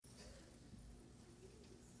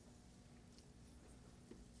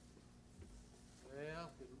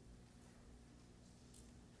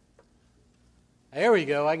There we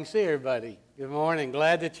go. I can see everybody. Good morning.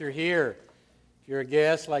 Glad that you're here. If you're a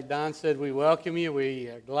guest, like Don said, we welcome you. We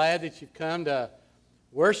are glad that you've come to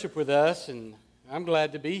worship with us, and I'm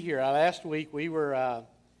glad to be here. Last week we were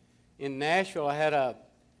in Nashville. I had a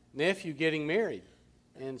nephew getting married,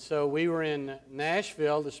 and so we were in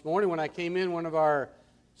Nashville. This morning when I came in, one of our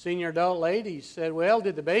senior adult ladies said, "Well,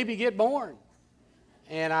 did the baby get born?"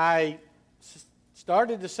 And I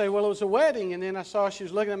started to say, "Well, it was a wedding," and then I saw she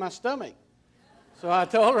was looking at my stomach. So I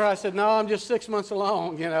told her, I said, "No, I'm just 6 months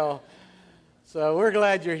along, So we're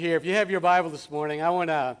glad you're here. If you have your Bible this morning, I want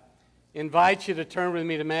to invite you to turn with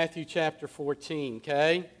me to Matthew chapter 14,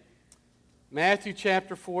 okay? Matthew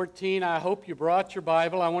chapter 14, I hope you brought your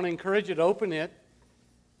Bible. I want to encourage you to open it.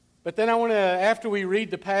 But then I want to, after we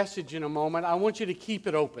read the passage in a moment, I want you to keep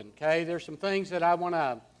it open, okay? There's some things that I want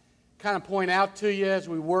to kind of point out to you as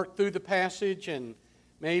we work through the passage, and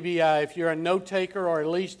maybe if you're a note taker, or at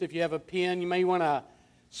least if you have a pen, you may want to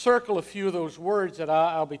circle a few of those words that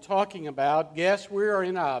I'll be talking about. Yes, we are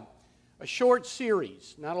in a short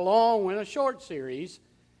series, not a long one, a short series,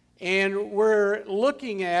 and we're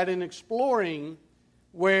looking at and exploring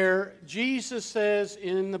where Jesus says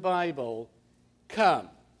in the Bible, "Come."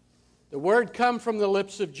 The word "come" from the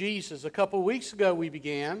lips of Jesus. A couple weeks ago we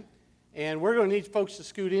began, and we're going to need folks to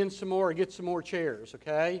scoot in some more or get some more chairs,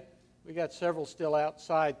 okay? We got several still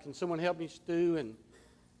outside. Can someone help me, Stu?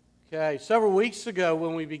 Okay, several weeks ago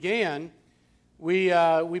when we began, we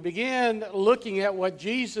began looking at what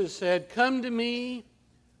Jesus said, "Come to me,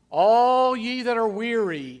 all ye that are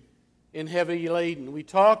weary and heavy laden." We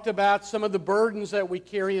talked about some of the burdens that we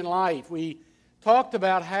carry in life. We talked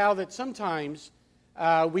about how that sometimes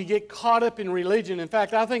we get caught up in religion. In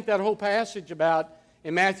fact, I think that whole passage about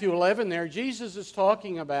in Matthew 11 there, Jesus is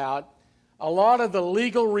talking about a lot of the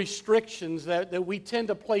legal restrictions that we tend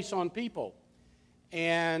to place on people.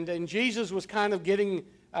 And Jesus was kind of getting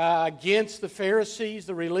against the Pharisees,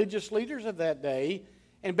 the religious leaders of that day,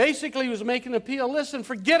 and basically was making an appeal, listen,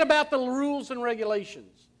 forget about the rules and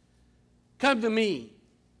regulations. Come to me.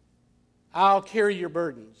 I'll carry your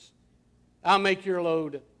burdens. I'll make your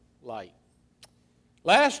load light.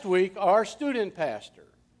 Last week, our student pastor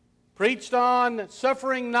preached on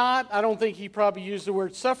suffering not. I don't think he probably used the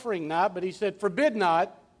word suffering not, but he said, forbid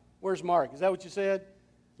not. Where's Mark? Is that what you said?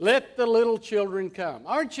 Let the little children come.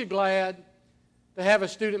 Aren't you glad to have a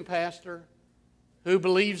student pastor who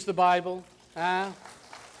believes the Bible? Huh?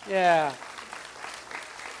 Yeah.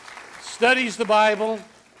 Studies the Bible,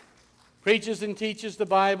 preaches and teaches the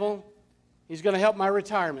Bible. He's going to help my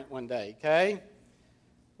retirement one day, okay?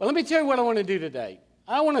 Well, let me tell you what I want to do today.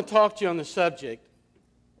 I want to talk to you on the subject,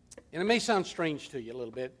 and it may sound strange to you a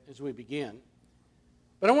little bit as we begin,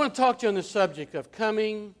 but I want to talk to you on the subject of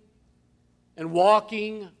coming and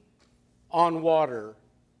walking on water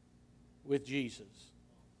with Jesus.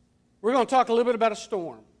 We're going to talk a little bit about a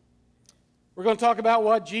storm. We're going to talk about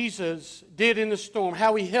what Jesus did in the storm,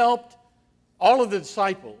 how he helped all of the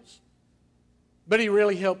disciples, but he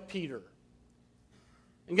really helped Peter.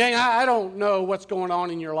 And gang, I don't know what's going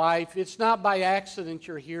on in your life. It's not by accident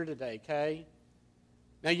you're here today, okay?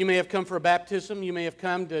 Now, you may have come for a baptism. You may have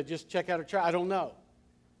come to just check out a church. I don't know.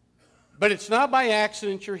 But it's not by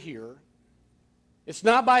accident you're here. It's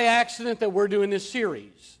not by accident that we're doing this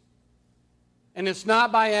series. And it's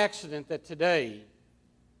not by accident that today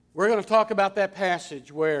we're going to talk about that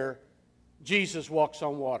passage where Jesus walks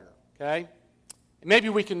on water, okay? And maybe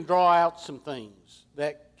we can draw out some things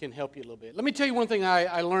that can help you a little bit. Let me tell you one thing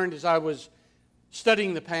I learned as I was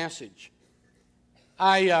studying the passage.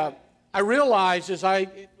 I realized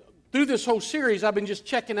through this whole series, I've been just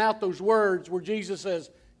checking out those words where Jesus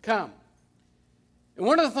says, "Come." And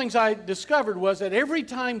one of the things I discovered was that every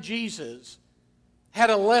time Jesus had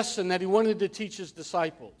a lesson that he wanted to teach his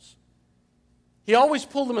disciples, he always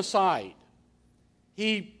pulled them aside.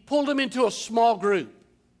 He pulled them into a small group.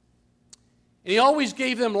 And he always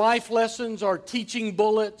gave them life lessons or teaching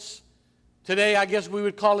bullets. Today, I guess we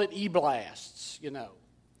would call it e-blasts, Now,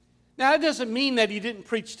 that doesn't mean that he didn't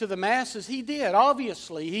preach to the masses. He did,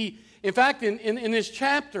 obviously. In fact, in this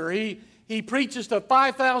chapter, he preaches to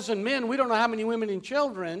 5,000 men. We don't know how many women and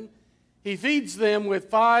children. He feeds them with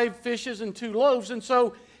 5 fishes and 2 loaves. And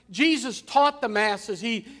so Jesus taught the masses.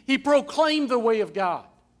 He proclaimed the way of God.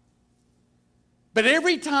 But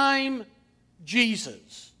every time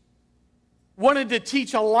Jesus wanted to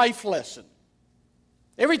teach a life lesson,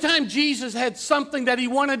 every time Jesus had something that he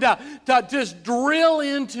wanted to just drill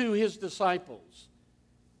into his disciples,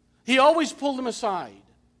 he always pulled them aside.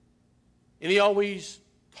 And he always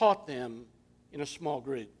taught them in a small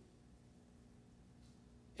group.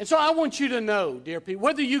 And so I want you to know, dear people,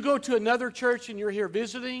 whether you go to another church and you're here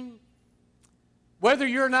visiting, Whether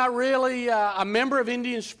you're not really a member of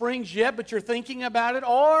Indian Springs yet, but you're thinking about it,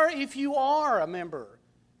 or if you are a member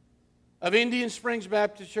of Indian Springs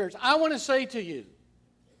Baptist Church, I want to say to you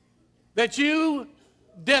that you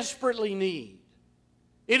desperately need,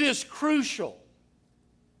 it is crucial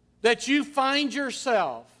that you find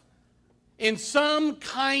yourself in some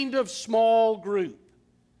kind of small group.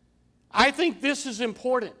 I think this is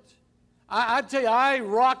important. I tell you, I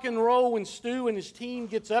rock and roll when Stu and his team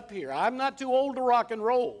gets up here. I'm not too old to rock and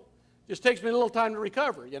roll. Just takes me a little time to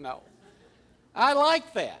recover, you know. I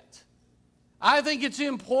like that. I think it's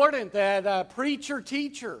important that a preacher,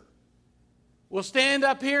 teacher will stand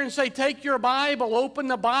up here and say, take your Bible, open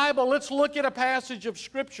the Bible, let's look at a passage of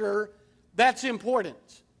Scripture. That's important.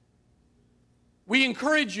 We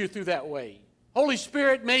encourage you through that way. Holy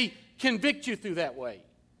Spirit may convict you through that way.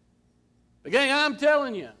 But gang, I'm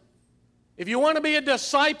telling you, if you want to be a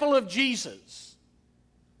disciple of Jesus,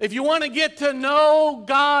 if you want to get to know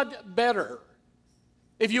God better,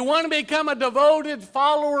 if you want to become a devoted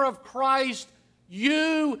follower of Christ,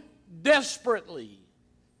 you desperately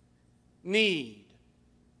need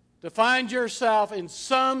to find yourself in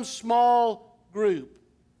some small group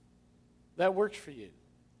that works for you.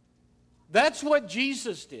 That's what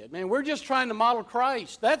Jesus did. Man, we're just trying to model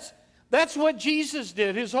Christ. That's what Jesus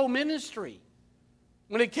did, his whole ministry.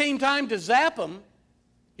 When it came time to zap him,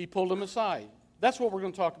 he pulled him aside. That's what we're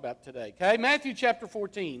going to talk about today. Okay, Matthew chapter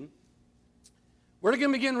 14. We're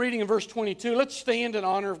going to begin reading in verse 22. Let's stand in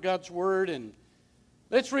honor of God's word, and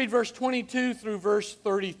let's read verse 22 through verse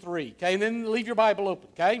 33. Okay, and then leave your Bible open.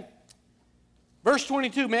 Okay, verse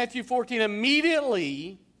 22, Matthew 14.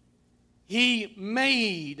 Immediately he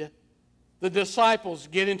made the disciples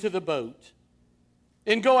get into the boat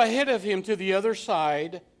and go ahead of him to the other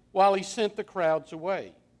side, while he sent the crowds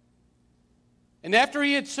away. And after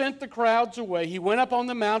he had sent the crowds away, he went up on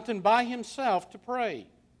the mountain by himself to pray.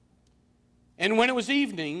 And when it was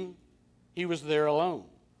evening, he was there alone.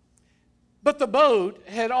 But the boat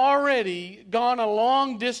had already gone a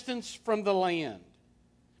long distance from the land,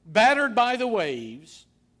 battered by the waves,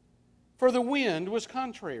 for the wind was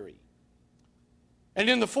contrary. And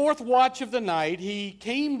in the fourth watch of the night, he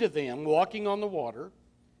came to them walking on the water.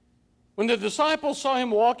 When the disciples saw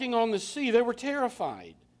him walking on the sea, they were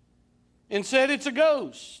terrified and said, "It's a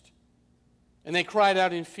ghost." And they cried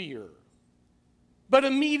out in fear. But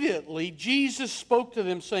immediately Jesus spoke to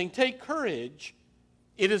them, saying, "Take courage,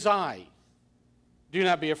 it is I. Do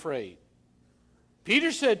not be afraid."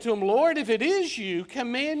 Peter said to him, "Lord, if it is you,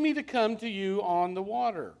 command me to come to you on the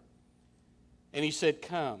water." And he said,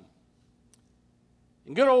 "Come."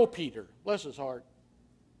 And good old Peter, bless his heart,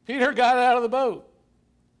 Peter got out of the boat,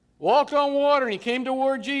 walked on water, and he came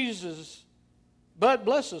toward Jesus. But,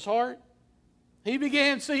 bless his heart, he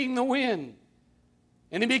began seeing the wind.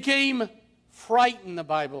 And he became frightened, the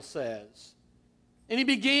Bible says. And he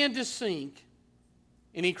began to sink.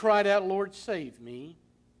 And he cried out, "Lord, save me."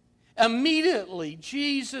 Immediately,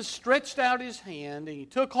 Jesus stretched out his hand, and he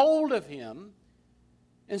took hold of him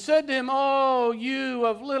and said to him, "Oh, you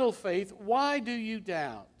of little faith, why do you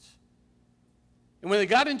doubt?" And when they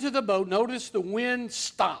got into the boat, notice the wind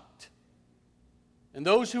stopped. And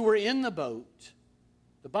those who were in the boat,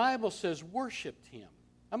 the Bible says, worshiped him.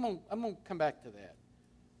 I'm going to come back to that.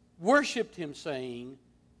 Worshipped him, saying,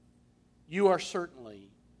 "You are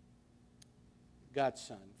certainly God's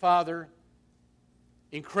Son." Father,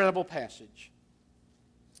 incredible passage.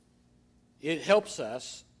 It helps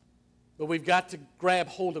us, but we've got to grab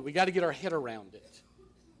hold of it. We've got to get our head around it.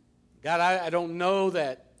 God, I don't know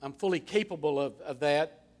that I'm fully capable of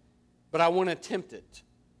that, but I want to attempt it.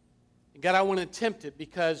 God, I want to attempt it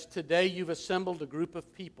because today you've assembled a group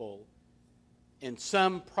of people, and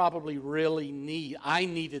some probably really I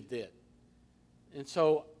needed it. And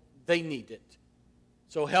so they need it.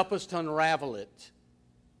 So help us to unravel it.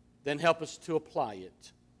 Then help us to apply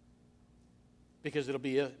it. Because it'll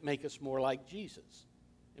make us more like Jesus.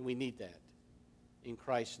 And we need that. In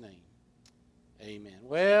Christ's name. Amen.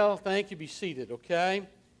 Well, thank you. Be seated, okay?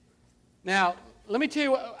 Now, let me tell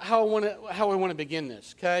you how I want to begin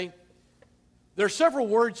this, okay? There are several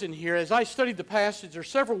words in here. As I studied the passage, there are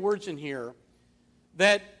several words in here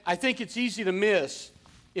that I think it's easy to miss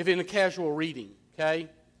if in a casual reading, okay?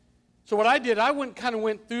 So what I did, I went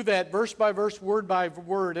through that verse by verse, word by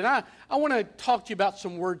word, and I want to talk to you about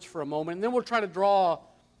some words for a moment, and then we'll try to draw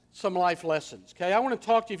some life lessons, okay? I want to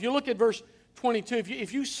talk to you. If you look at verse 22,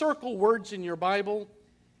 if you circle words in your Bible,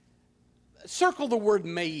 circle the word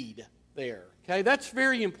made there, okay? That's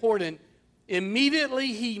very important. Immediately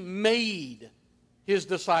he made his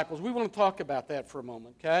disciples. We want to talk about that for a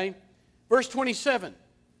moment, okay? Verse 27,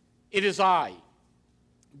 it is I.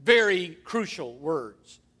 very crucial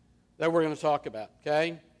words that we're going to talk about,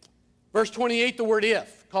 okay? Verse 28, the word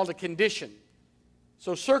if, called a condition.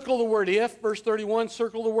 So circle the word if. Verse 31,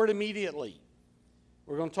 circle the word immediately.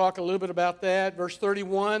 We're going to talk a little bit about that. Verse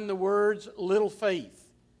 31, the words little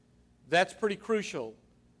faith. That's pretty crucial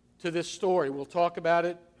to this story. We'll talk about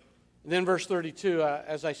it. And then verse 32,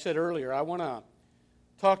 as I said earlier, I want to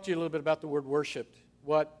talk to you a little bit about the word worshiped,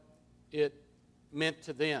 what it meant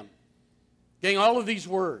to them. Gang, all of these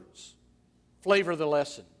words flavor the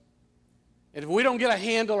lesson. And if we don't get a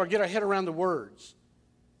handle or get our head around the words,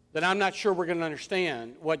 then I'm not sure we're going to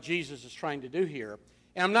understand what Jesus is trying to do here.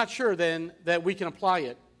 And I'm not sure then that we can apply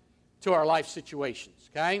it to our life situations,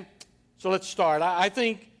 okay? So let's start. I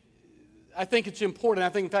think it's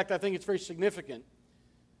important. In fact, I think it's very significant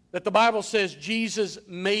that the Bible says Jesus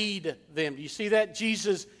made them. Do you see that?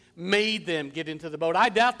 Jesus made them get into the boat. I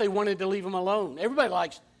doubt they wanted to leave him alone. Everybody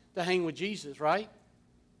likes to hang with Jesus, right?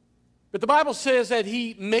 But the Bible says that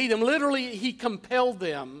he made them. Literally, he compelled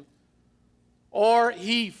them, or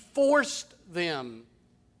he forced them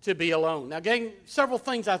to be alone. Now, gang, several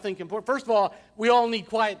things I think important. First of all, we all need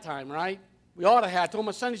quiet time, right? We ought to have. I told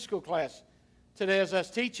my Sunday school class today as I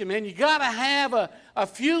was teaching, man, you got to have a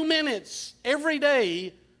few minutes every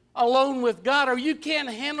day alone with God, or you can't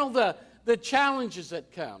handle the challenges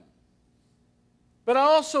that come. But I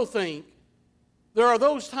also think there are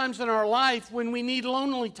those times in our life when we need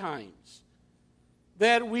lonely times,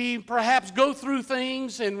 that we perhaps go through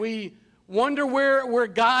things and we wonder where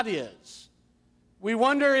God is. We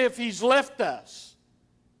wonder if he's left us.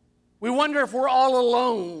 We wonder if we're all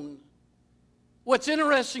alone. What's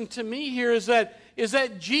interesting to me here is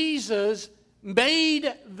that Jesus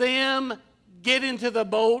made them get into the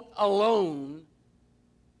boat alone,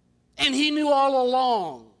 and he knew all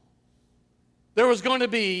along there was going to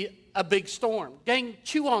be a big storm. Gang,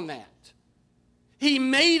 chew on that. He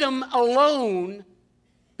made them alone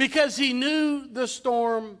because he knew the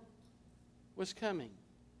storm was coming.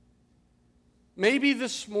 Maybe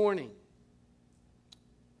this morning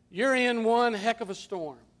you're in one heck of a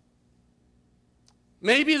storm.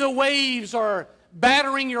 Maybe the waves are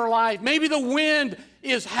battering your life. Maybe the wind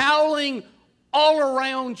is howling all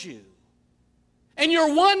around you. And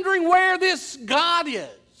you're wondering where this God is.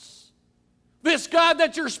 This God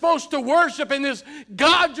that you're supposed to worship and this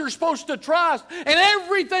God you're supposed to trust. And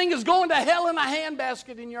everything is going to hell in a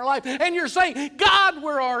handbasket in your life. And you're saying, God,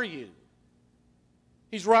 where are you?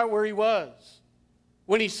 He's right where he was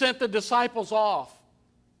when he sent the disciples off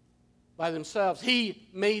by themselves. He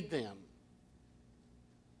made them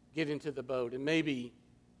get into the boat. And maybe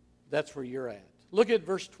that's where you're at. Look at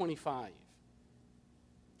verse 25.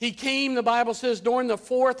 He came, the Bible says, during the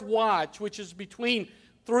fourth watch, which is between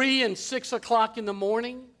 3 and 6 o'clock in the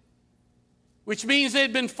morning, which means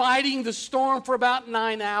they'd been fighting the storm for about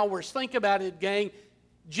 9 hours. Think about it, gang.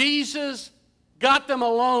 Jesus got them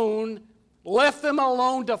alone, left them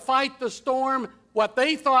alone to fight the storm, what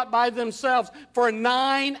they thought by themselves, for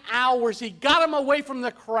 9 hours. He got them away from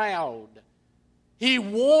the crowd. He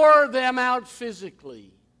wore them out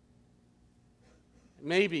physically.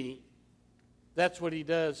 Maybe that's what he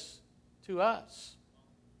does to us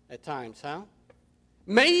at times, huh?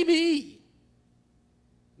 Maybe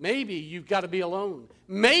you've got to be alone.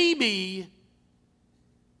 Maybe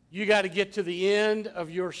you got to get to the end of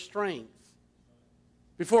your strength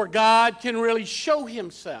before God can really show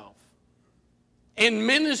himself and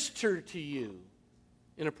minister to you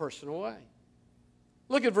in a personal way.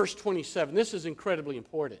 Look at verse 27. This is incredibly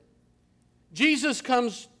important. Jesus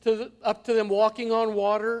comes up to them walking on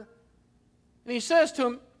water, and he says to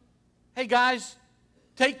them, hey guys,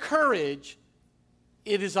 take courage,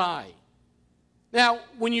 it is I. Now,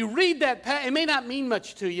 when you read that, it may not mean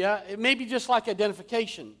much to you. It may be just like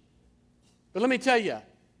identification. But let me tell you,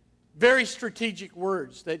 very strategic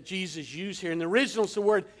words that Jesus used here. In the original, it's the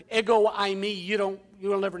word ego eimi.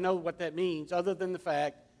 You'll never know what that means other than the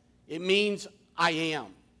fact it means I am.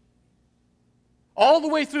 All the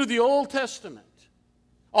way through the Old Testament,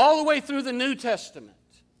 all the way through the New Testament,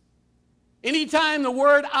 anytime the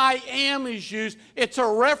word I am is used, it's a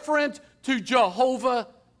reference to Jehovah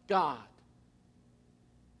God.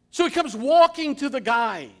 So he comes walking to the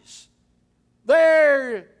guys.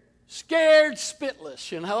 They're scared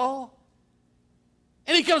spitless, you know.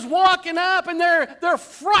 And he comes walking up and they're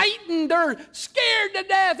frightened, they're scared to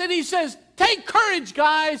death. And he says, take courage,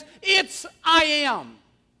 guys, it's I am.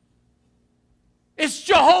 It's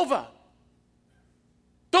Jehovah.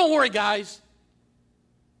 Don't worry, guys.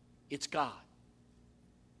 It's God.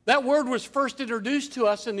 That word was first introduced to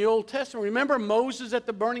us in the Old Testament. Remember Moses at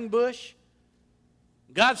the burning bush?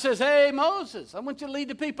 God says, hey, Moses, I want you to lead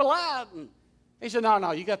the people out. And He said,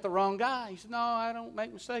 no, you got the wrong guy. He said, no, I don't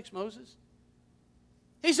make mistakes, Moses.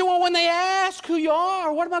 He said, well, when they ask who you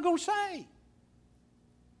are, what am I going to say?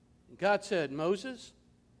 And God said, Moses,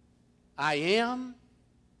 I am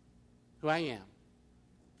who I am.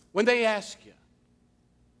 When they ask you,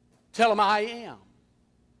 tell them I am.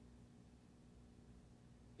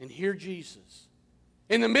 And hear Jesus.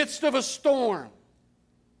 In the midst of a storm,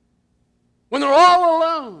 when they're all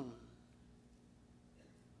alone,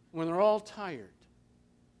 when they're all tired,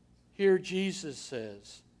 here Jesus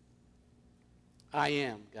says, I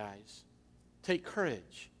am, guys. Take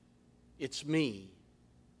courage. It's me.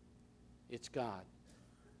 It's God.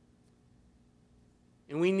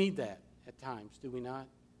 And we need that at times, do we not?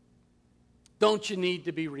 Don't you need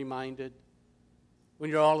to be reminded when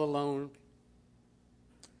you're all alone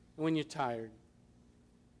and when you're tired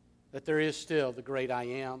that there is still the great I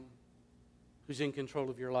am who's in control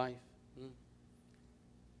of your life?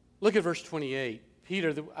 Look at verse 28.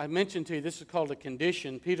 Peter, I mentioned to you, this is called a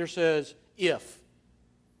condition. Peter says, if.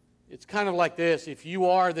 It's kind of like this, if you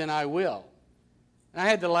are, then I will. And I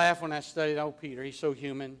had to laugh when I studied, Peter, he's so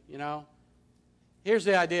human, you know. Here's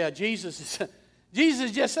the idea. Jesus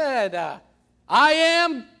just said, I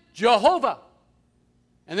am Jehovah.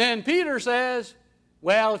 And then Peter says,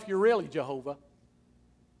 well, if you're really Jehovah,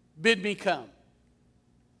 bid me come.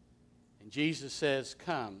 And Jesus says,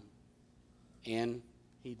 come. And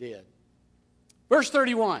he did. Verse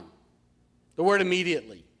 31, the word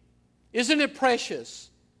immediately. Isn't it precious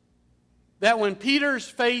that when Peter's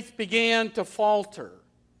faith began to falter,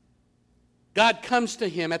 God comes to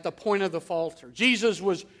him at the point of the falter. Jesus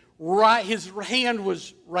was right, his hand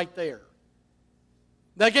was right there.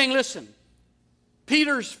 Now, gang, listen.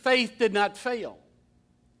 Peter's faith did not fail.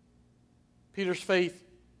 Peter's faith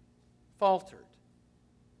faltered.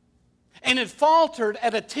 And it faltered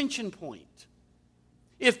at a tension point.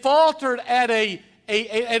 It faltered at a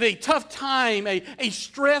tough time, a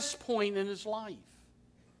stress point in his life.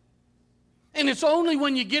 And it's only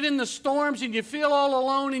when you get in the storms and you feel all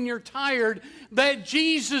alone and you're tired that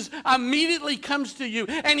Jesus immediately comes to you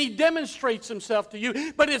and he demonstrates himself to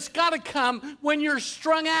you. But it's got to come when you're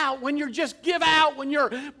strung out, when you're just give out, when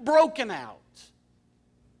you're broken out.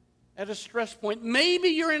 At a stress point. Maybe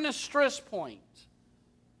you're in a stress point.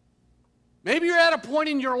 Maybe you're at a point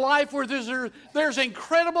in your life where there's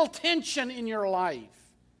incredible tension in your life.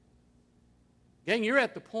 Gang, you're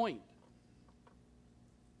at the point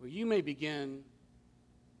where you may begin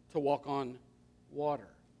to walk on water.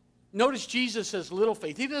 Notice Jesus says little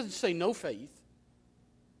faith. He doesn't say no faith.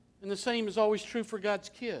 And the same is always true for God's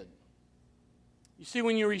kid. You see,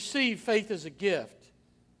 when you receive faith as a gift,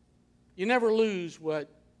 you never lose what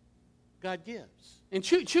God gives. And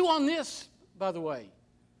chew on this, by the way.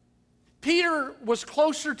 Peter was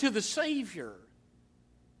closer to the Savior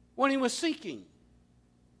when he was sinking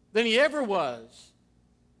than he ever was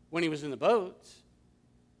when he was in the boat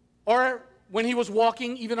or when he was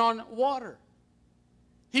walking even on water.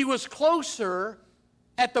 He was closer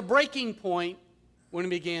at the breaking point when he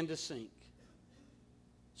began to sink.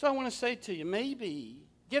 So I want to say to you, maybe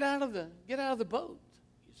get out of the boat,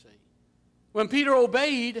 you see. When Peter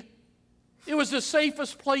obeyed, it was the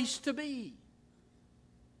safest place to be.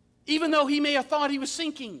 Even though he may have thought he was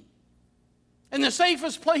sinking. And the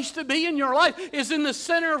safest place to be in your life is in the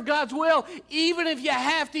center of God's will, even if you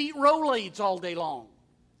have to eat Rolaids all day long.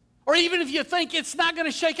 Or even if you think it's not going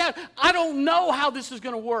to shake out. I don't know how this is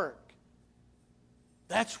going to work.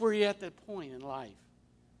 That's where you're at that point in life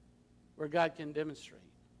where God can demonstrate.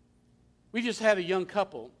 We just had a young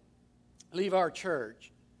couple leave our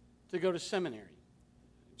church to go to seminary.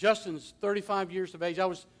 Justin's 35 years of age. I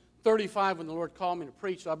was 35 when the Lord called me to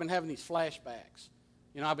preach, so I've been having these flashbacks.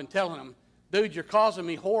 You know, I've been telling him, dude, you're causing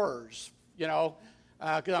me horrors, you know,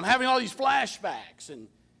 because I'm having all these flashbacks. And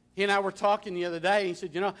he and I were talking the other day, and he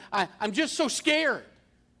said, you know, I'm just so scared.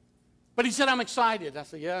 But he said, I'm excited. I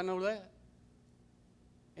said, yeah, I know that.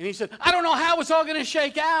 And he said, I don't know how it's all going to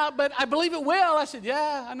shake out, but I believe it will. I said,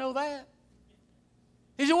 yeah, I know that.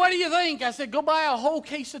 He said, what do you think? I said, go buy a whole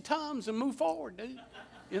case of Tums and move forward, dude,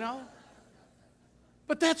 you know.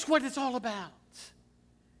 But that's what it's all about.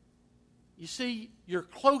 You see, you're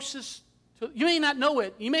closest to, you may not know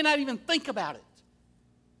it, you may not even think about it.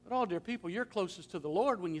 But all dear people, you're closest to the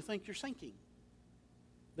Lord when you think you're sinking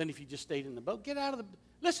than if you just stayed in the boat. Get out of the,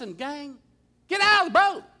 listen, gang, get out of the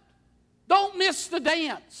boat. Don't miss the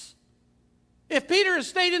dance. If Peter had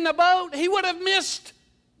stayed in the boat, he would have missed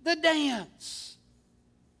the dance.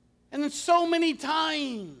 And then so many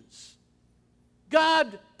times,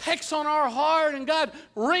 God pecks on our heart and God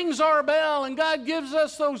rings our bell and God gives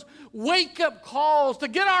us those wake-up calls to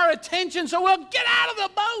get our attention so we'll get out of the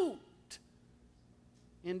boat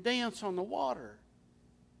and dance on the water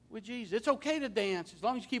with Jesus. It's okay to dance as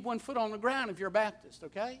long as you keep one foot on the ground if you're a Baptist,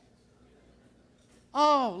 okay?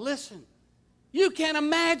 Oh, listen. You can't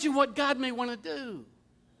imagine what God may want to do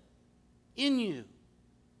in you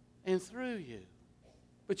and through you.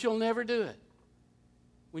 But you'll never do it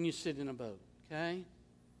when you sit in a boat, okay?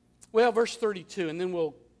 Well, verse 32, and then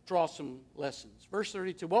we'll draw some lessons. Verse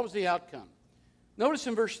 32, what was the outcome? Notice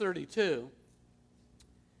in verse 32,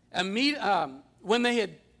 when they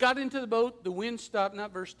had got into the boat, the wind stopped.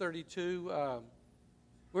 Not verse 32.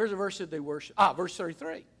 Where's the verse that they worship? Verse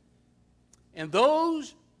 33. And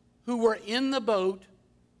those who were in the boat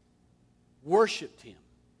worshiped him.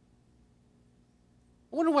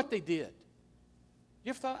 I wonder what they did. You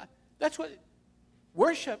ever thought? That's what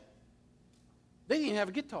worship. They didn't have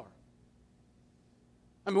a guitar.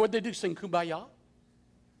 I mean, what did they do? Sing Kumbaya?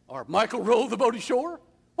 Or Michael row the boat ashore?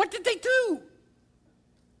 What did they do?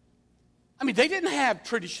 I mean, they didn't have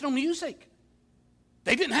traditional music.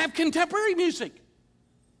 They didn't have contemporary music.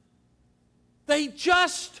 They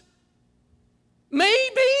just,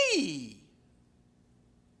 maybe,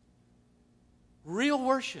 real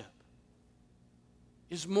worship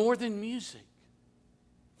is more than music.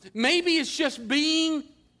 Maybe it's just being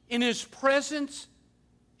in his presence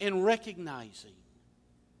and recognizing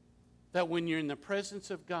that when you're in the presence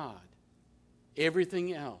of God,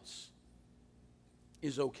 everything else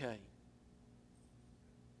is okay.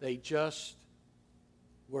 They just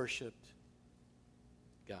worshiped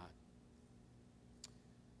God.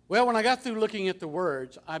 Well, when I got through looking at the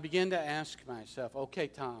words, I began to ask myself, okay,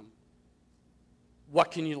 Tom,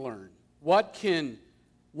 what can you learn? What can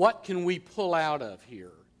we pull out of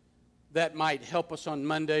here that might help us on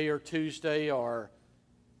Monday or Tuesday or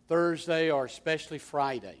Thursday or especially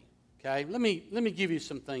Friday? Okay, let me give you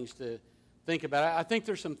some things to think about. I think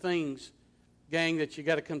there's some things, gang, that you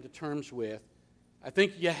got to come to terms with. I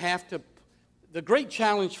think you have to. The great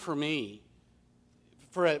challenge for me,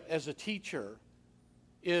 as a teacher,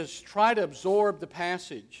 is try to absorb the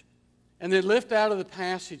passage, and then lift out of the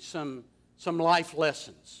passage some life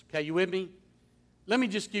lessons. Okay, you with me? Let me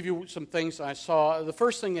just give you some things I saw. The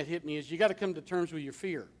first thing that hit me is you got to come to terms with your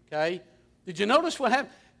fear. Okay, did you notice what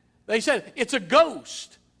happened? They said it's a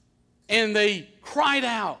ghost. And they cried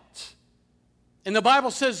out. And the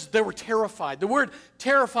Bible says they were terrified. The word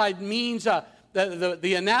terrified means,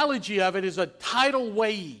 the analogy of it is a tidal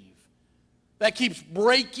wave that keeps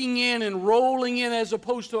breaking in and rolling in as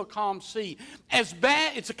opposed to a calm sea. As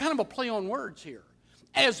bad, it's a kind of a play on words here.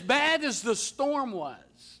 As bad as the storm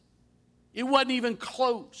was, it wasn't even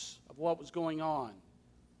close of what was going on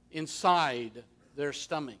inside their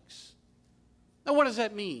stomachs. Now, what does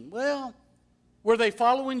that mean? Well, were they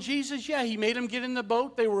following Jesus? Yeah, he made them get in the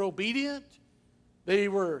boat. They were obedient. They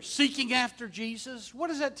were seeking after Jesus. What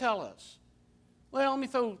does that tell us? Well, let me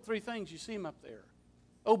throw three things. You see them up there.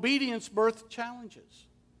 Obedience births challenges.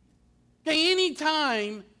 Okay,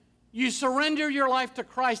 anytime you surrender your life to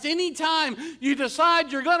Christ, anytime you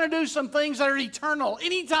decide you're going to do some things that are eternal,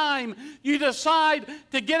 anytime you decide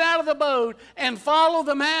to get out of the boat and follow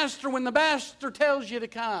the Master when the Master tells you to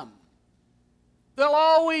come, there'll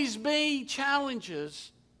always be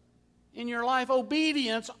challenges in your life.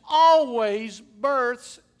 Obedience always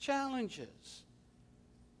births challenges.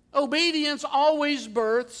 Obedience always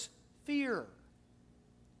births fear.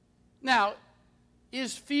 Now,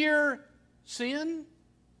 is fear sin?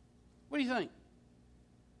 What do you think?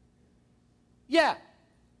 Yeah.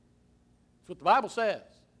 That's what the Bible says.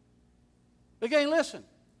 But again, listen.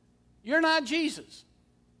 You're not Jesus.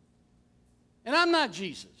 And I'm not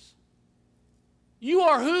Jesus. You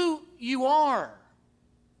are who you are.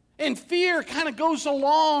 And fear kind of goes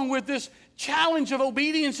along with this challenge of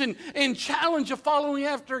obedience and challenge of following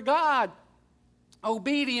after God.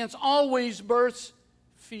 Obedience always births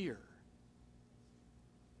fear.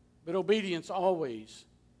 But obedience always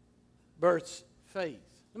births faith.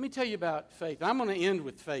 Let me tell you about faith. I'm going to end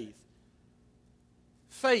with faith.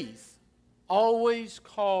 Faith always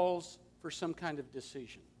calls for some kind of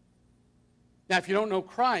decision. Now, if you don't know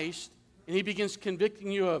Christ, and he begins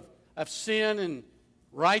convicting you of sin and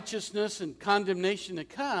righteousness and condemnation to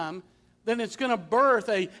come, then it's going to birth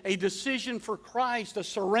a decision for Christ, a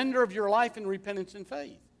surrender of your life in repentance and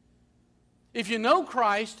faith. If you know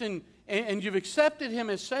Christ and you've accepted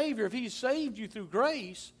him as Savior, if he's saved you through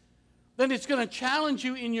grace, then it's going to challenge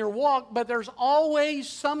you in your walk, but there's always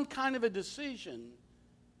some kind of a decision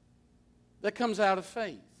that comes out of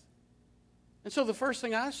faith. And so the first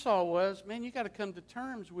thing I saw was, man, you got to come to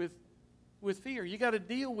terms with fear. You got to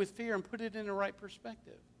deal with fear and put it in the right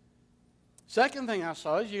perspective. Second thing I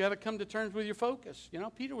saw is you got to come to terms with your focus. You know,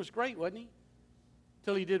 Peter was great, wasn't he?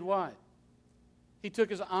 Till he did what? he took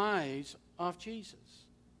his eyes off Jesus.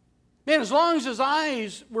 Man, as long as his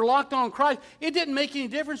eyes were locked on Christ, it didn't make any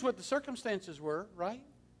difference what the circumstances were, right?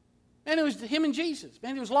 Man, it was him and Jesus.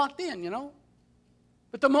 Man, he was locked in, you know.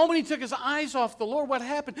 But the moment he took his eyes off the Lord, what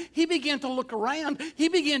happened? He began to look around. He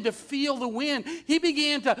began to feel the wind. He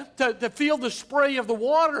began to feel the spray of the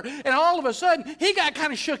water. And all of a sudden, he got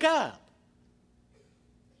kind of shook up.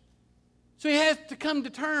 So you have to come to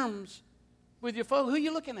terms with your foe. Who are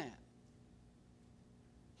you looking at?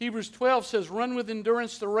 Hebrews 12 says, run with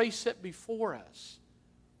endurance the race set before us,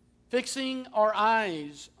 fixing our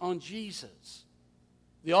eyes on Jesus,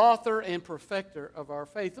 the author and perfecter of our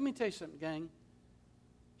faith. Let me tell you something, gang.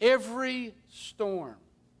 Every storm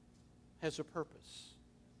has a purpose.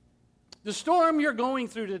 The storm you're going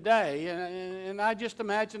through today, and I just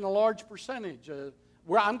imagine a large percentage of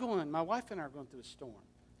where I'm going, my wife and I are going through a storm.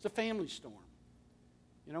 It's a family storm.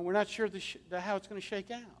 You know, we're not sure how it's going to shake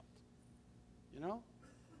out. You know,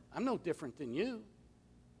 I'm no different than you.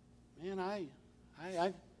 Man,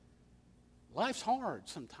 life's hard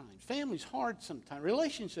sometimes. Family's hard sometimes.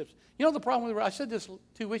 Relationships. You know the problem with, I said this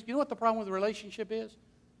 2 weeks, you know what the problem with a relationship is?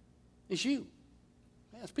 It's you.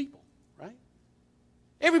 Man, it's people, right?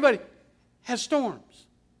 Everybody has storms.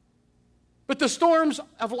 But the storms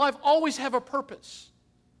of life always have a purpose.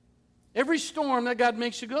 Every storm that God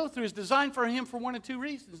makes you go through is designed for Him for one of two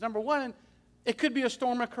reasons. Number one, it could be a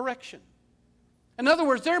storm of correction. In other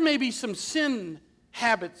words, there may be some sin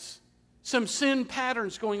habits, some sin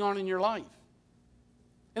patterns going on in your life.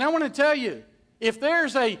 And I want to tell you, if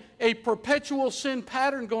there's a perpetual sin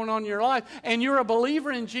pattern going on in your life and you're a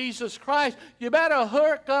believer in Jesus Christ, you better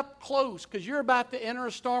hook up close because you're about to enter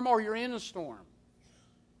a storm or you're in a storm.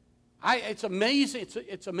 It's amazing.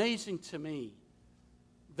 It's amazing to me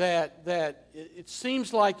that it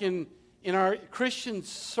seems like in our Christian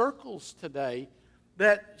circles today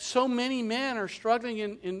that so many men are struggling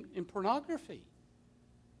in pornography.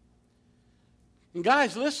 And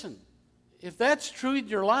guys, listen. If that's true in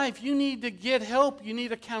your life, you need to get help. You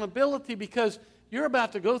need accountability because you're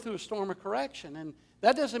about to go through a storm of correction. And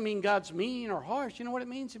that doesn't mean God's mean or harsh. You know what it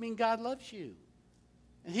means? It means God loves you.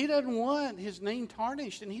 And He doesn't want His name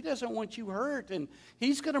tarnished. And He doesn't want you hurt. And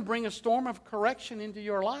He's going to bring a storm of correction into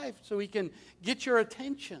your life so He can get your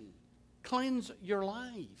attention, cleanse your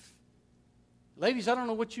life. Ladies, I don't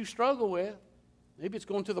know what you struggle with. Maybe it's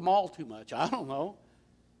going to the mall too much. I don't know.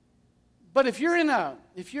 But if you're in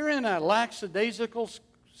a lackadaisical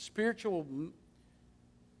spiritual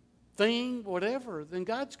thing, whatever, then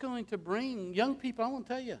God's going to bring young people. I want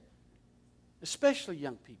to tell you, especially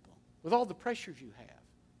young people, with all the pressures you have.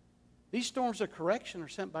 These storms of correction are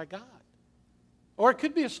sent by God. Or it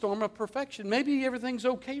could be a storm of perfection. Maybe everything's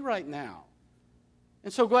okay right now.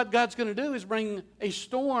 And so what God's going to do is bring a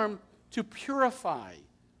storm to purify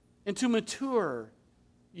and to mature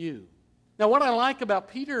you. Now, what I like about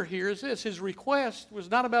Peter here is this. His request was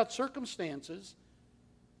not about circumstances.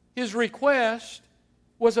 His request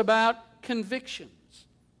was about convictions.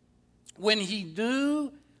 When he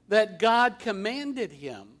knew that God commanded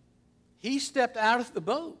him, he stepped out of the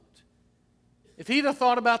boat. If he'd have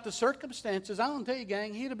thought about the circumstances, I don't tell you,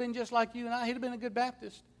 gang, he'd have been just like you and I. He'd have been a good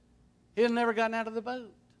Baptist. He'd have never gotten out of the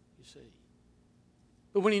boat, you see.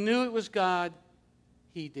 But when he knew it was God,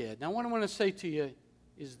 he did. Now, what I want to say to you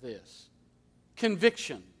is this.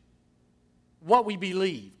 Conviction, what we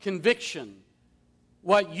believe, conviction,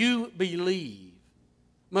 what you believe,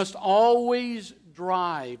 must always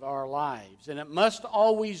drive our lives, and it must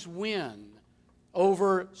always win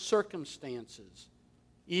over circumstances,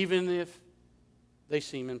 even if they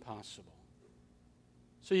seem impossible.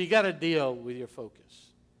 So you got to deal with your focus.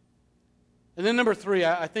 And then number three,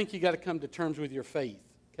 I think you got to come to terms with your faith.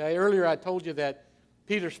 Okay, earlier I told you that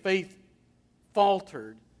Peter's faith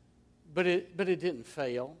faltered. But it didn't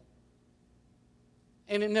fail.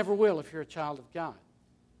 And it never will if you're a child of God.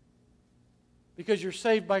 Because you're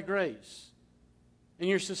saved by grace. And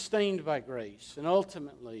you're sustained by grace. And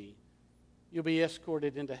ultimately, you'll be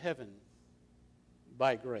escorted into heaven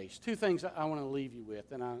by grace. Two things I want to leave you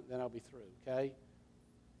with, and then I'll be through, okay?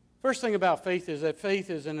 First thing about faith is that faith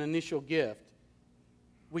is an initial gift.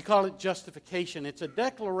 We call it justification. It's a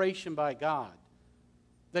declaration by God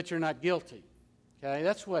that you're not guilty. Okay,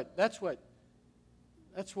 that's what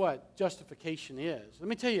justification is. Let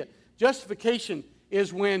me tell you, justification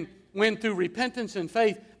is when through repentance and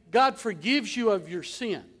faith, God forgives you of your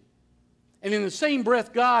sin. And in the same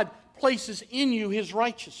breath, God places in you His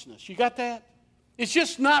righteousness. You got that? It's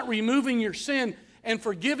just not removing your sin and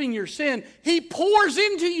forgiving your sin. He pours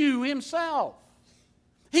into you Himself.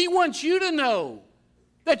 He wants you to know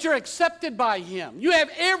that you're accepted by Him. You have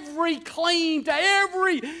every claim to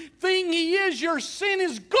everything He is. Your sin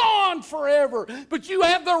is gone forever, but you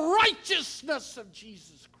have the righteousness of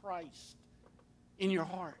Jesus Christ in your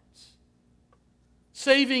hearts.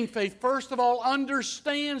 Saving faith, first of all,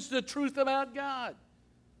 understands the truth about God.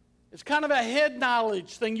 It's kind of a head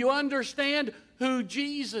knowledge thing. You understand who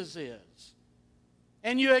Jesus is.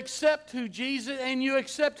 And you accept who Jesus, and you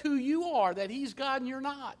accept who you are, that He's God and you're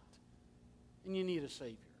not. And you need a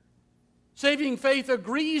Savior. Saving faith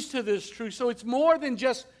agrees to this truth, so it's more than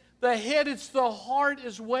just the head, it's the heart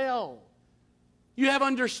as well. You have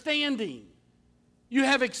understanding. You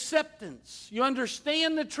have acceptance. You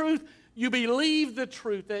understand the truth. You believe the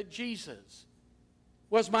truth that Jesus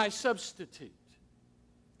was my substitute.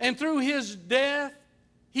 And through His death,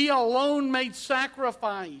 He alone made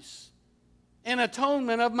sacrifice and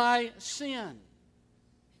atonement of my sin.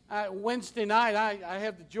 Wednesday night, I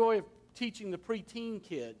have the joy of teaching the preteen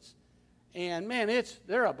kids. And man,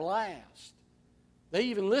 they're a blast. They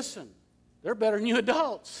even listen. They're better than you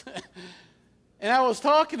adults. And I was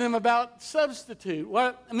talking to them about substitute,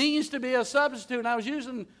 what it means to be a substitute. And I was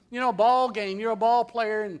using, a ball game. You're a ball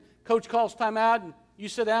player, and coach calls timeout, and you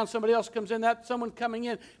sit down, somebody else comes in. That someone coming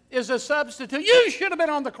in is a substitute. You should have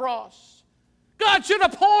been on the cross. God should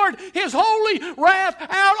have poured His holy wrath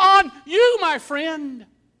out on you, my friend.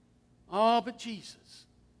 Oh, but Jesus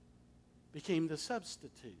became the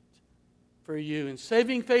substitute for you. And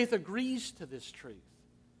saving faith agrees to this truth.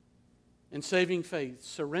 And saving faith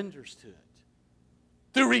surrenders to it.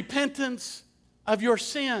 Through repentance of your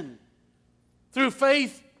sin. Through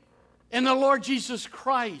faith in the Lord Jesus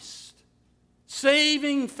Christ.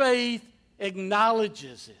 Saving faith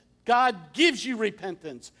acknowledges it. God gives you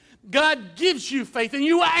repentance. God gives you faith, and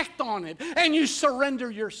you act on it. And you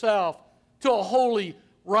surrender yourself to a holy,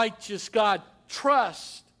 righteous God.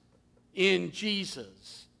 Trust in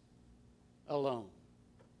Jesus alone.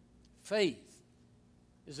 Faith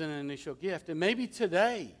is an initial gift. And maybe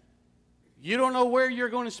today, you don't know where you're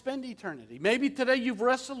going to spend eternity. Maybe today you've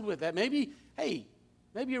wrestled with that. Maybe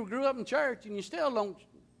you grew up in church and you still don't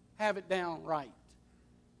have it down right.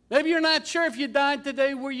 Maybe you're not sure if you died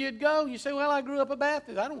today where you'd go. You say, well, I grew up a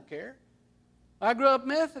Baptist. I don't care. I grew up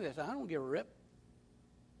Methodist. I don't give a rip.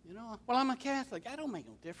 Well, I'm a Catholic. I don't make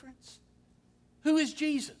no difference. Who is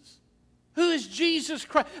Jesus? Who is Jesus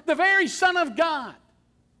Christ? The very Son of God,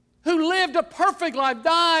 who lived a perfect life,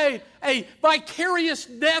 died a vicarious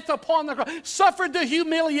death upon the cross, suffered the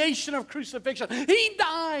humiliation of crucifixion. He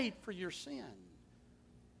died for your sin.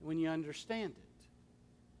 When you understand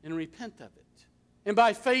it and repent of it, and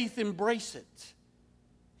by faith embrace it,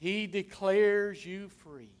 He declares you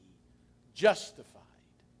free, justified.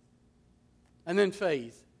 And then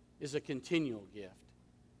faith is a continual gift.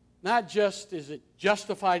 Not just is it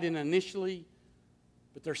justified initially,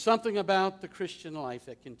 but there's something about the Christian life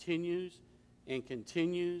that continues and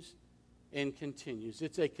continues and continues.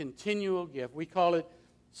 It's a continual gift. We call it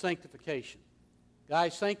sanctification.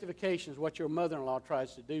 Guys, sanctification is what your mother-in-law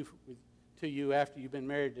tries to do to you after you've been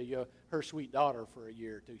married to her sweet daughter for a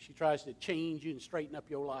year or two. She tries to change you and straighten up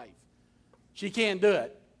your life. She can't do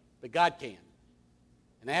it, but God can.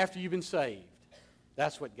 And after you've been saved,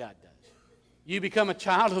 that's what God does. You become a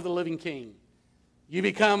child of the living King. You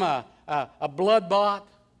become a blood-bought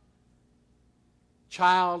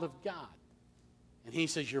child of God. And He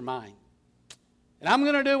says, you're mine. And I'm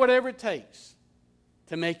going to do whatever it takes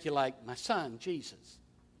to make you like my Son, Jesus.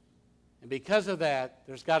 And because of that,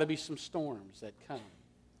 there's got to be some storms that come.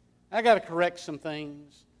 I got to correct some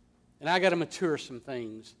things, and I got to mature some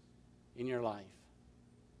things in your life.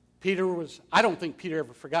 I don't think Peter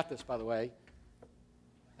ever forgot this, by the way.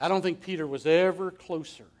 I don't think Peter was ever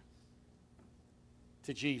closer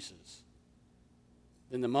to Jesus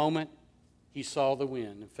than the moment he saw the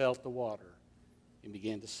wind and felt the water and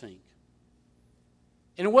began to sink.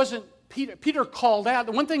 And it wasn't Peter. Peter called out.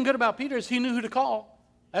 The one thing good about Peter is he knew who to call.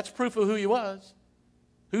 That's proof of who he was,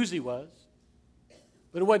 whose he was.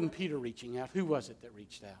 But it wasn't Peter reaching out. Who was it that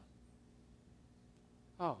reached out?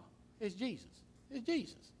 Oh, it's Jesus. It's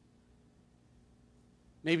Jesus.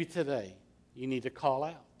 Maybe today you need to call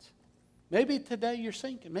out. Maybe today you're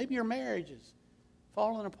sinking. Maybe your marriage is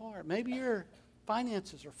falling apart. Maybe your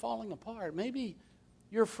finances are falling apart. Maybe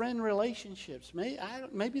your friend relationships.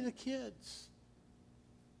 Maybe the kids.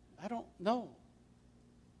 I don't know.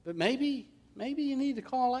 But maybe you need to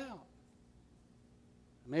call out.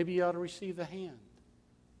 Maybe you ought to receive the hand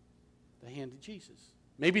of Jesus.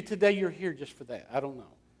 Maybe today you're here just for that. I don't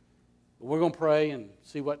know. But we're going to pray and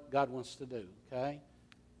see what God wants to do, okay?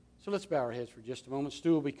 So let's bow our heads for just a moment.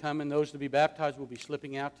 Stu will be coming. Those to be baptized will be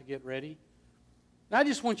slipping out to get ready. And I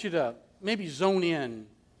just want you to maybe zone in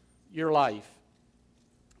your life.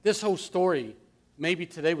 This whole story maybe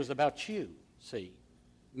today was about you, see.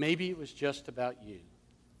 Maybe it was just about you.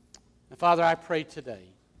 And Father, I pray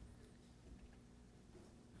today,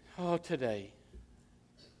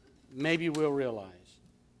 maybe we'll realize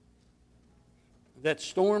that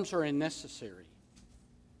storms are necessary.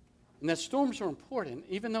 And that storms are important,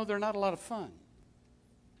 even though they're not a lot of fun.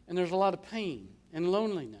 And there's a lot of pain and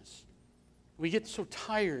loneliness. We get so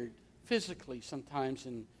tired physically sometimes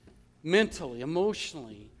and mentally,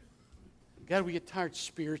 emotionally. God, we get tired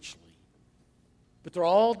spiritually. But they're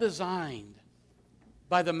all designed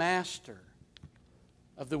by the master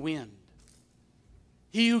of the wind.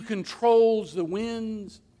 He who controls the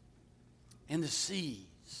winds and the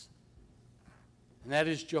seas. And that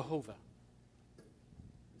is Jehovah.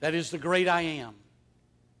 That is the great I am.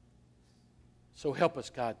 So help us,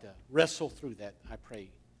 God, to wrestle through that, I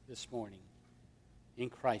pray, this morning. In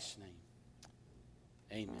Christ's name.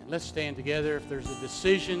 Amen. Let's stand together. If there's a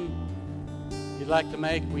decision you'd like to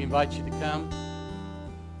make, we invite you to come.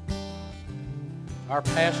 Our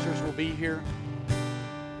pastors will be here.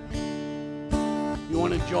 If you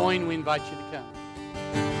want to join, we invite you to come.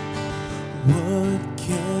 What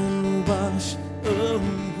can wash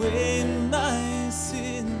away my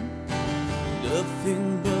sin?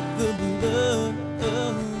 Nothing but the blood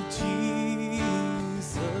of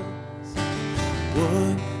Jesus.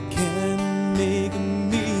 What can make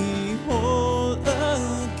me whole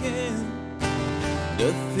again?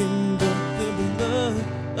 Nothing but the blood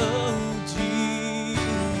of Jesus.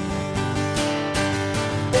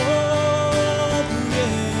 Oh,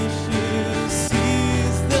 precious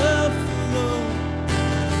is the flow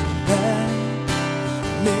that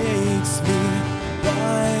makes me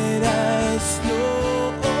white as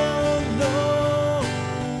snow. Oh, no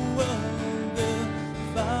other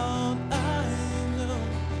fount I know.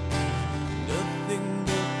 Nothing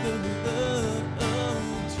but the blood of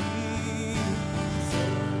Jesus.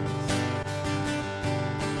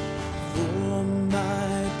 For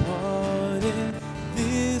my part in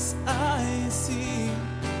this I see.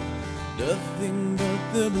 Nothing but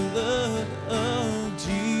the blood of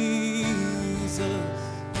Jesus.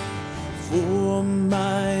 For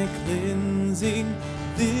my cleansing,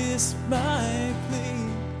 this my plea.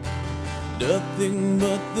 Nothing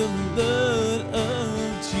but the blood of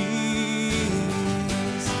Jesus.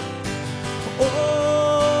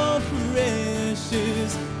 Oh,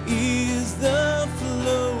 precious is the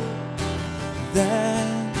flow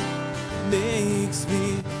that makes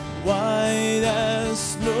me white as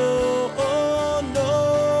snow. Oh, no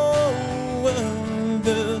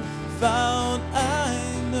other fount I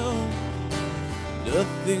know.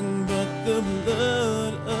 Nothing but the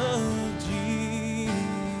blood of Jesus.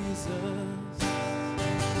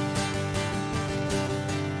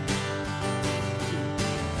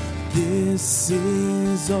 This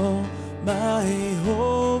is all my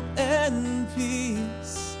hope and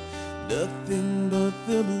peace. Nothing but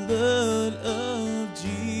the blood of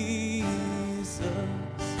Jesus.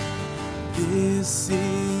 This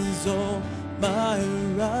is all my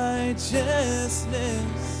righteousness.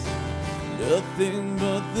 Nothing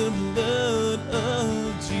but the blood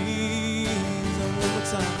of Jesus. One more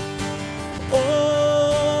time.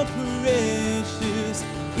 Oh, precious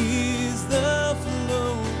is the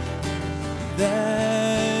flow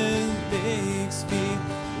that makes me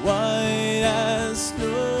white as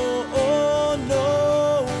snow. Oh,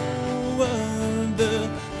 no other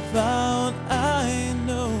fount I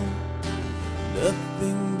know.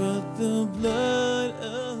 Nothing but the blood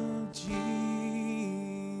of Jesus.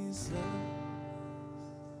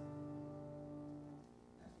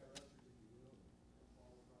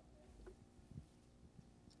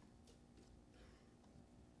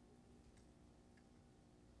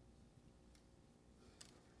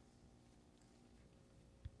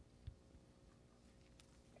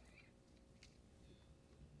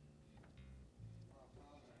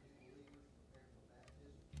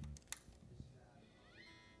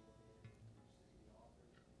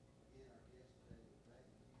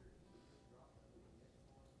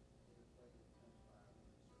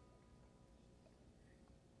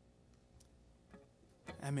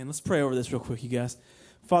 Amen. Let's pray over this real quick, you guys.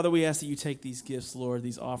 Father, we ask that you take these gifts, Lord,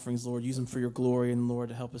 these offerings, Lord, use them for your glory, and Lord,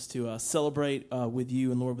 to help us to celebrate with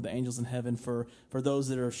you and Lord, with the angels in heaven for those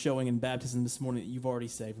that are showing in baptism this morning that you've already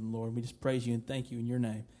saved them, Lord. We just praise you and thank you in your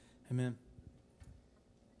name. Amen.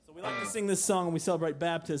 So we like to sing this song when we celebrate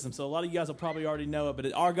baptism. So a lot of you guys will probably already know it,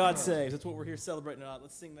 but Our God Saves. That's what we're here celebrating tonight.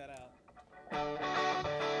 Let's sing that out.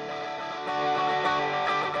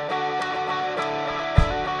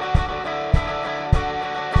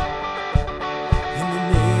 In the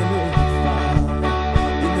name of the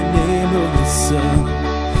Son,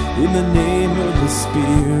 in the name of the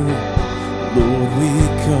Spirit, Lord, we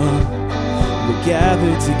come. We're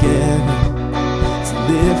gathered together to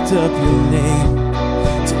lift up your name,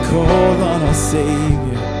 to call on our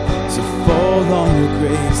Savior, to fall on your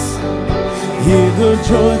grace. Hear the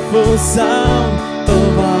joyful sound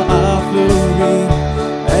of our offering,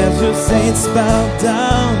 as your saints bow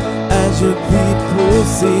down, as your people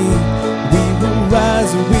sing. We will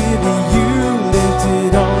rise with you,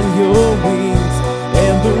 lifted on your wings,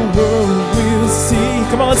 and the world will see.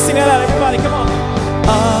 Come on, let's sing that out, everybody, come on.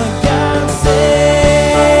 Our God saves,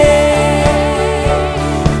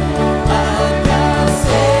 our God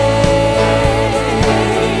saves.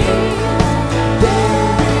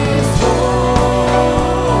 There is hope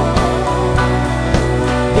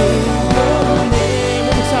in your name.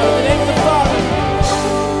 One more time, in the name of the Father,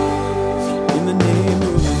 in the name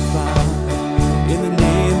of the Father, in the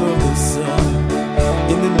name of the Son,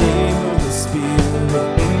 in the name of the Spirit,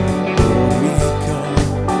 Lord, we come,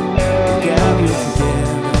 gather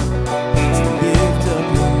together to lift up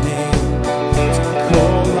your name, to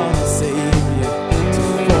call on the Savior, to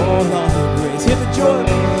fall on the grace. Hear the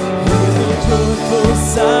joyful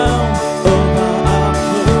sound of our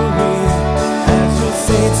offering, as your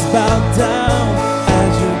saints bow down,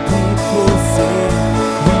 as your people sing.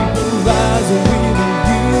 We will rise with you,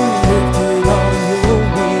 lifted on your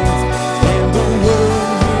wings, and the world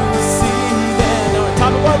will see that. Now, on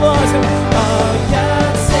top of our lungs, our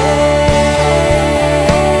God saves,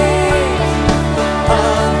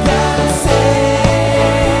 our God saves.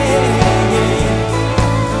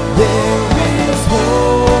 There is hope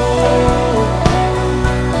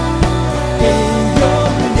in your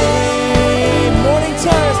name. Morning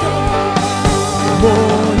turns, come on.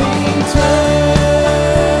 Morning turns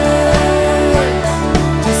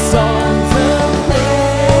to songs of praise.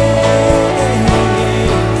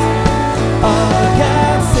 Our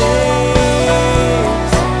God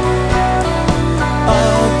saves,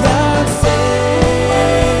 our God saves.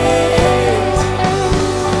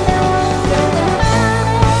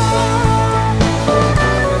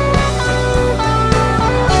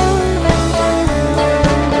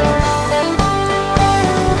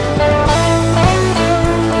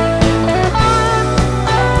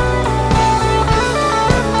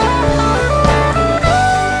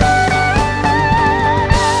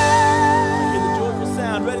 Hear the joyful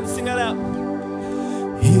sound. Ready to sing that out.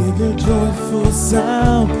 Hear the joyful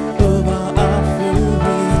sound of our offering,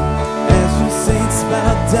 as your saints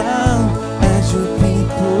bow down, as your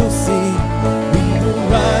people sing. We will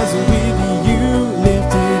rise with you,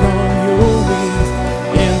 lifted on your wings,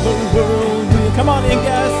 and the world will. Come on in,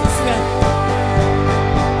 guys. Let's sing that.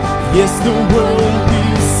 Yes, the world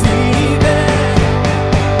will see that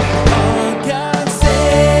our God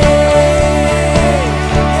saves.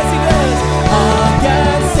 Yes, he does. Our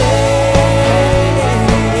God saves.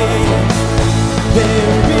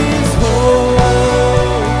 There is hope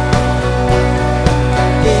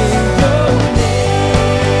in your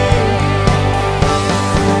name.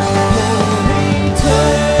 Morning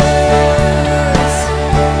turns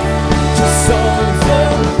to songs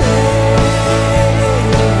of praise.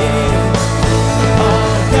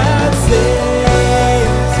 Our God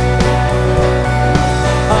saves,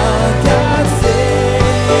 our God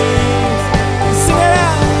saves. Sing it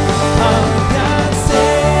out. Our God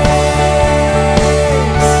saves,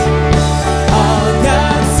 our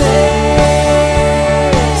God saves,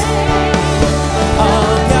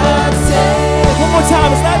 our God saves. One more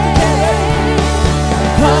time, it's not the end.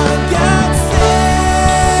 Our God saves.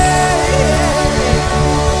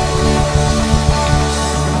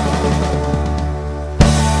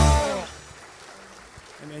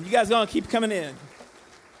 Amen. You guys gonna keep coming in.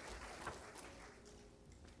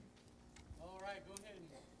 All right, go ahead and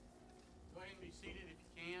be seated if you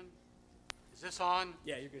can. Is this on?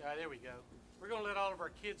 Yeah, you're good. There we go. We're going to let all of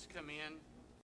our kids come in.